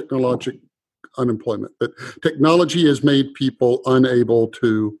experiencing technological unemployment, that technology has made people unable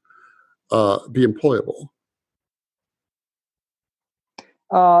to be employable.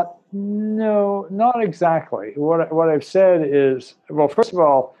 No, not exactly. What I've said is, well, first of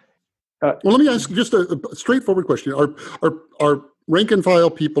all, well, let me ask just a straightforward question. Are rank and file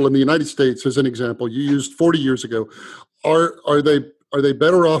people in the United States, as an example, you used 40 years ago, are they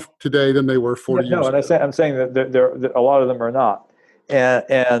better off today than they were 40 years ago? No, I'm saying that a lot of them are not,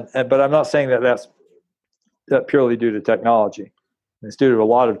 and but I'm not saying that's purely due to technology. It's due to a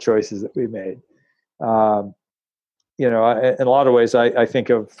lot of choices that we made. In a lot of ways, I think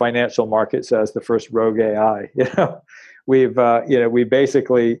of financial markets as the first rogue AI. We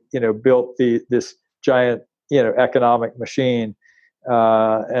basically built this giant economic machine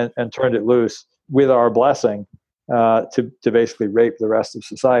and turned it loose with our blessing to basically rape the rest of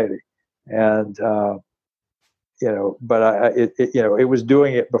society. And but it was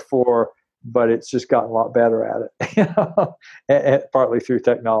doing it before, but it's just gotten a lot better at it, and partly through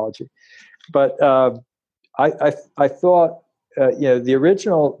technology. But I thought, the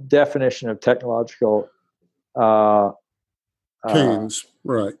original definition of technological Keynes,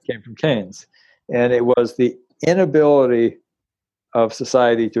 right, came from Keynes, and it was the inability of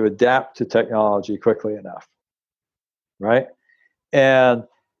society to adapt to technology quickly enough, right? And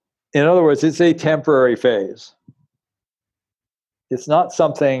in other words, it's a temporary phase. It's not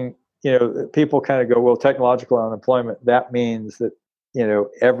something, people kind of go, well, technological unemployment, that means that,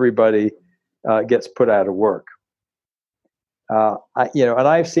 everybody gets put out of work. And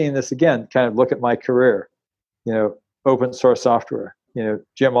I've seen this again, kind of look at my career, open source software,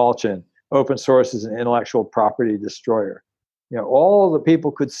 Jim Allchin, open source is an intellectual property destroyer. All the people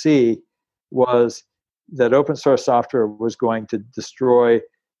could see was that open source software was going to destroy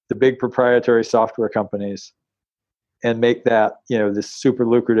the big proprietary software companies and make that, this super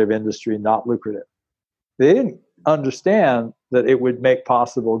lucrative industry not lucrative. They didn't understand that it would make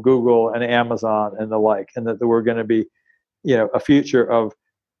possible Google and Amazon and the like, and that there were going to be, a future of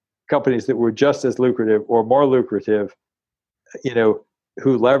companies that were just as lucrative or more lucrative,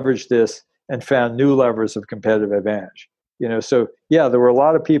 who leveraged this and found new levers of competitive advantage. So yeah, there were a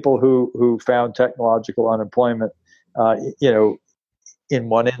lot of people who found technological unemployment, in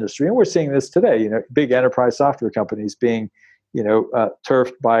one industry, and we're seeing this today. Big enterprise software companies being,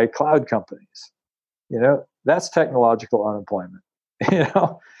 turfed by cloud companies. That's technological unemployment.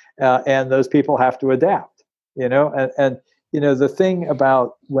 And those people have to adapt. And the thing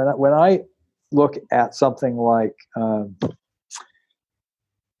about when I look at something like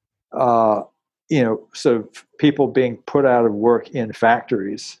sort of people being put out of work in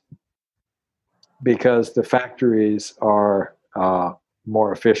factories because the factories are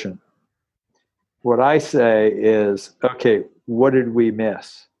more efficient. What I say is, okay, what did we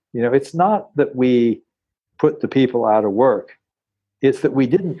miss? It's not that we put the people out of work. It's that we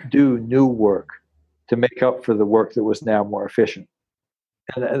didn't do new work to make up for the work that was now more efficient.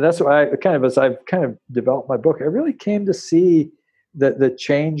 And that's why as I've kind of developed my book, I really came to see the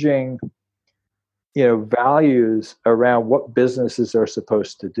changing, values around what businesses are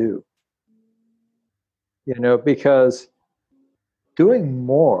supposed to do. Because doing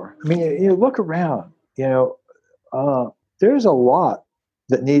more, look around, there's a lot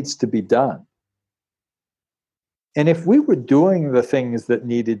that needs to be done. And if we were doing the things that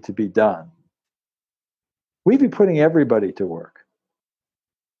needed to be done, we'd be putting everybody to work.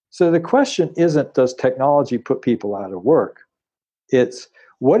 So the question isn't, does technology put people out of work? It's,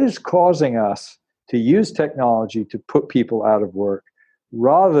 what is causing us to use technology to put people out of work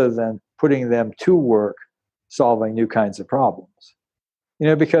rather than putting them to work solving new kinds of problems?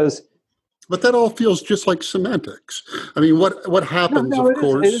 Because But that all feels just like semantics. I mean, what happens, No, of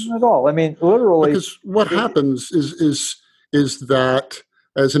course, it isn't at all. I mean, literally, because what happens is that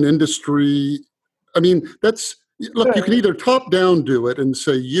as an industry, I mean, that's look. You can either top down do it and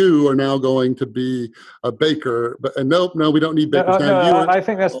say you are now going to be a baker, but and nope, no, we don't need bakers now. You are. I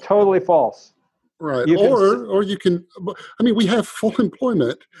think that's totally false. Right. Or you can, I mean, we have full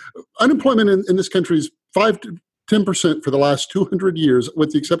employment. Unemployment in this country is 5 to 10% for the last 200 years,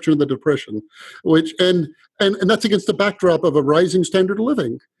 with the exception of the Depression, which, and that's against the backdrop of a rising standard of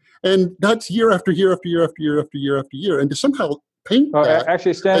living. And that's year after year after year after year after year after year. And to somehow paint that.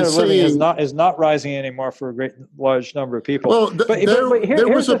 Actually, standard of living is not rising anymore for a great large number of people. Well, but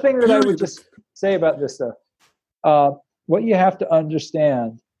here's the thing that I would just say about this stuff. What you have to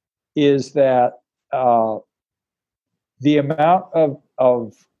understand is that the amount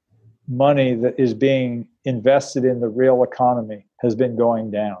of money that is being invested in the real economy has been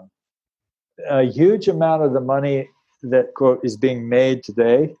going down. A huge amount of the money that, quote, is being made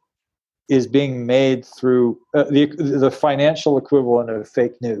today is being made through the financial equivalent of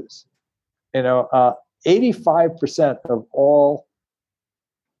fake news. 85% of all,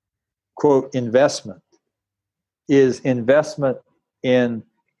 quote, investment is investment in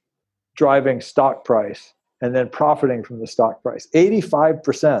driving stock price and then profiting from the stock price.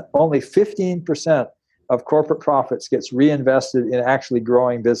 85%, only 15% of corporate profits gets reinvested in actually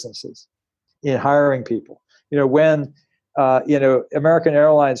growing businesses, in hiring people. When American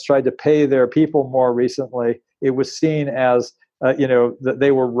Airlines tried to pay their people more recently, it was seen as that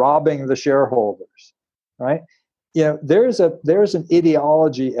they were robbing the shareholders, right? There's an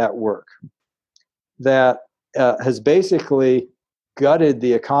ideology at work that has basically gutted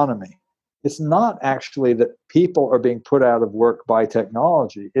the economy. It's not actually that people are being put out of work by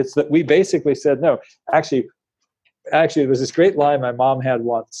technology. It's that we basically said, no, actually, there was this great line my mom had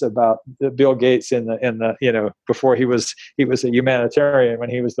once about Bill Gates in the before he was a humanitarian,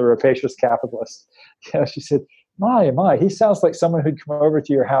 when he was the rapacious capitalist. She said, my, he sounds like someone who'd come over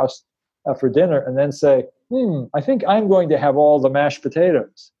to your house for dinner and then say, I think I'm going to have all the mashed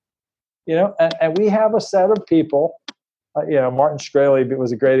potatoes. And we have a set of people. Martin Shkreli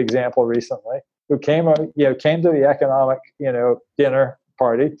was a great example recently, who came to the economic, dinner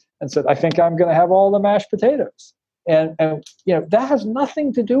party and said, I think I'm going to have all the mashed potatoes. And that has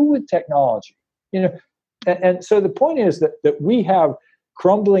nothing to do with technology. And so the point is that we have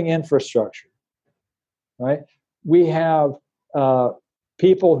crumbling infrastructure, right? We have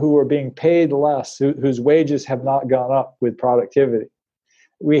people who are being paid less, whose wages have not gone up with productivity.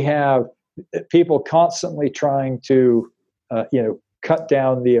 We have people constantly trying to cut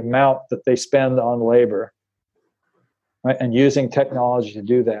down the amount that they spend on labor, right? And using technology to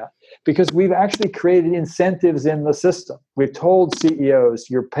do that, because we've actually created incentives in the system. We've told CEOs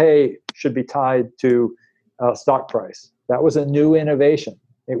your pay should be tied to stock price. That was a new innovation.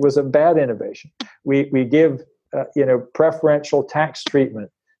 It was a bad innovation. We give preferential tax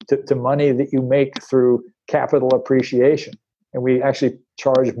treatment to money that you make through capital appreciation, and we actually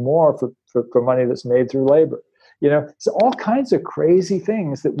charge more for money that's made through labor. So all kinds of crazy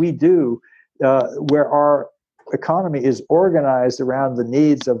things that we do where our economy is organized around the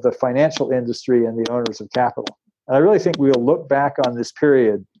needs of the financial industry and the owners of capital. And I really think we'll look back on this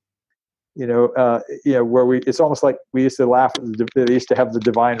period, where it's almost like we used to laugh at they used to have the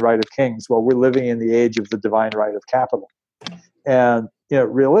divine right of kings. Well, we're living in the age of the divine right of capital. And,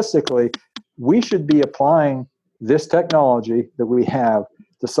 realistically, we should be applying this technology that we have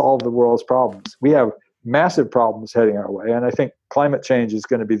to solve the world's problems. We have massive problems heading our way. And I think climate change is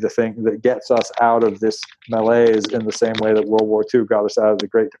going to be the thing that gets us out of this malaise in the same way that World War II got us out of the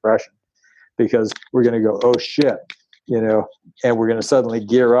Great Depression, because we're going to go, oh shit, and we're going to suddenly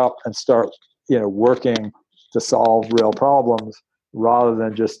gear up and start, working to solve real problems, rather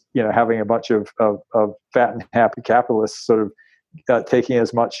than just, having a bunch of fat and happy capitalists sort of taking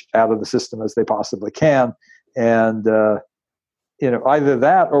as much out of the system as they possibly can. And, either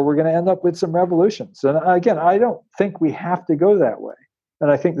that, or we're going to end up with some revolutions. And again, I don't think we have to go that way. And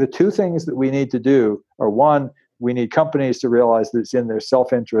I think the two things that we need to do are, one, we need companies to realize that it's in their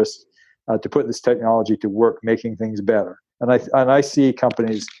self-interest to put this technology to work, making things better. And I see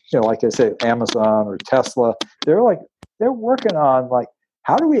companies, like I say, Amazon or Tesla, they're working on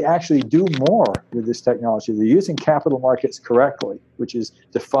how do we actually do more with this technology? They're using capital markets correctly, which is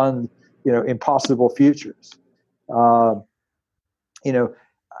to fund, impossible futures.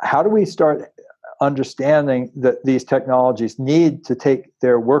 How do we start understanding that these technologies need to take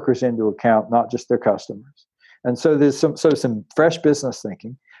their workers into account, not just their customers? And so there's some fresh business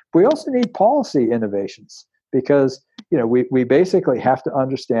thinking. We also need policy innovations, because we basically have to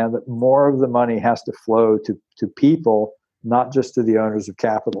understand that more of the money has to flow to people, not just to the owners of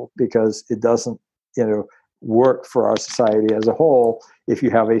capital, because it doesn't, work for our society as a whole if you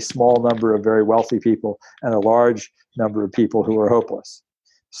have a small number of very wealthy people and a large number of people who are hopeless.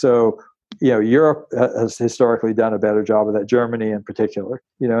 So, Europe has historically done a better job of that, Germany in particular,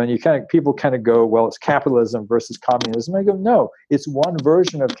 and people kind of go, well, it's capitalism versus communism. I go, no, it's one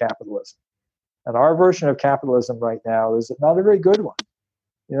version of capitalism. And our version of capitalism right now is not a very good one.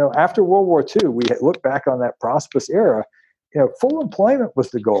 After World War II, we look back on that prosperous era, full employment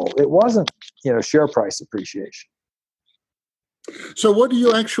was the goal. It wasn't, share price appreciation. So what do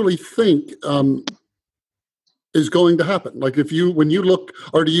you actually think is going to happen? Like when you look,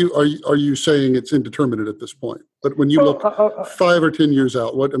 or are you saying it's indeterminate at this point? But when you look 5 or 10 years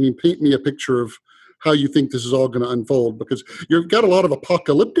out, paint me a picture of how you think this is all going to unfold, because you've got a lot of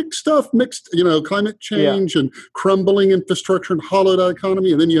apocalyptic stuff mixed, climate change and crumbling infrastructure and hollowed out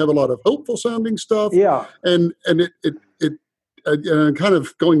economy. And then you have a lot of hopeful sounding stuff. Yeah. And it kind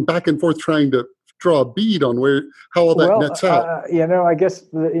of going back and forth, trying to draw a bead on how all that nets out. I guess,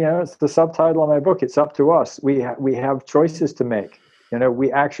 it's the subtitle of my book. It's up to us. We have choices to make.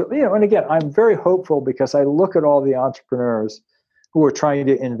 We actually, and again, I'm very hopeful because I look at all the entrepreneurs who are trying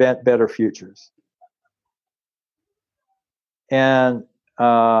to invent better futures. And,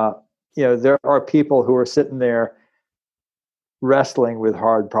 there are people who are sitting there wrestling with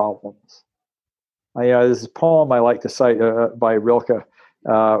hard problems. There's a poem I like to cite by Rilke,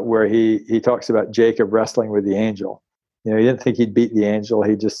 where he talks about Jacob wrestling with the angel. He didn't think he'd beat the angel.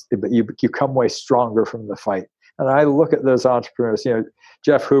 But you come away stronger from the fight. And I look at those entrepreneurs,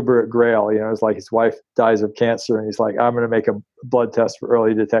 Jeff Huber at Grail, it's like his wife dies of cancer and he's like, I'm going to make a blood test for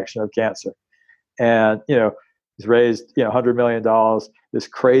early detection of cancer. And, he's raised, $100 million, this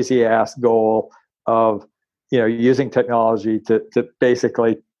crazy ass goal of, using technology to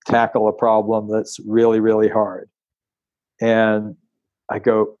basically tackle a problem that's really, really hard. And I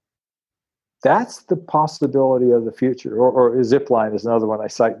go, that's the possibility of the future. Or Zipline is another one I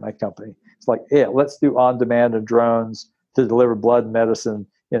cite in my company. It's like, let's do on-demand and drones to deliver blood and medicine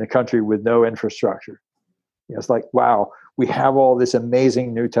in a country with no infrastructure. It's like, wow, we have all this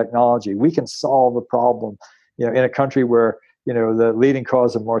amazing new technology. We can solve a problem, in a country where, the leading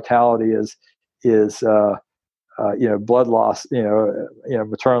cause of mortality is blood loss,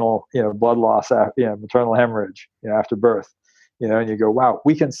 maternal, blood loss, maternal hemorrhage, after birth, and you go, wow,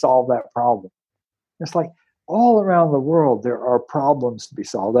 we can solve that problem. It's like all around the world, there are problems to be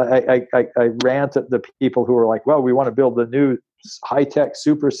solved. I rant at the people who are like, well, we want to build the new high-tech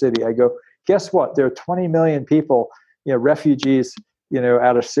super city. I go, guess what? There are 20 million people, refugees,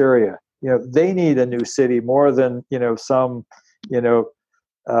 out of Syria. They need a new city more than, some,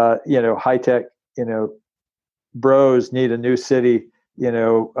 high-tech, bros need a new city,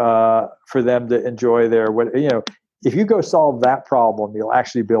 for them to enjoy their, if you go solve that problem, you'll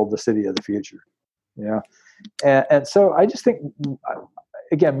actually build the city of the future. And so I just think,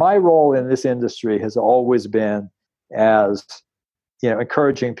 again, my role in this industry has always been as,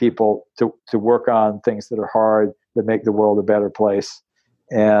 encouraging people to work on things that are hard, that make the world a better place,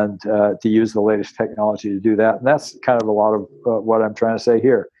 and to use the latest technology to do that. And that's kind of a lot of what I'm trying to say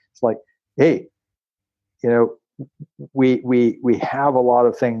here. It's like, hey, we have a lot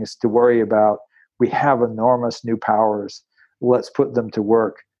of things to worry about. We have enormous new powers. Let's put them to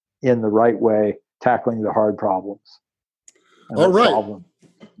work in the right way, tackling the hard problems. All right.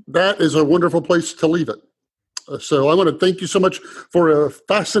 That is a wonderful place to leave it. So I want to thank you so much for a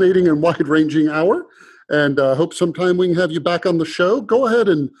fascinating and wide-ranging hour, and hope sometime we can have you back on the show. Go ahead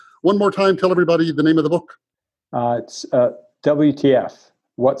and one more time tell everybody the name of the book. It's WTF,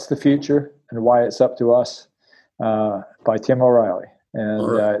 What's the Future and Why It's Up to Us, by Tim O'Reilly.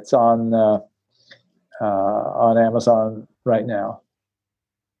 And it's on Amazon right now.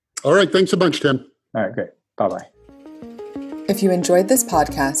 All right. Thanks a bunch, Tim. All right, great. Bye-bye. If you enjoyed this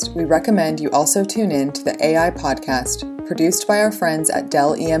podcast, we recommend you also tune in to the AI podcast produced by our friends at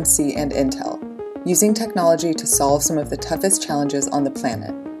Dell EMC and Intel, using technology to solve some of the toughest challenges on the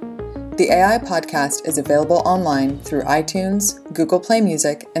planet. The AI podcast is available online through iTunes, Google Play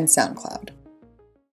Music, and SoundCloud.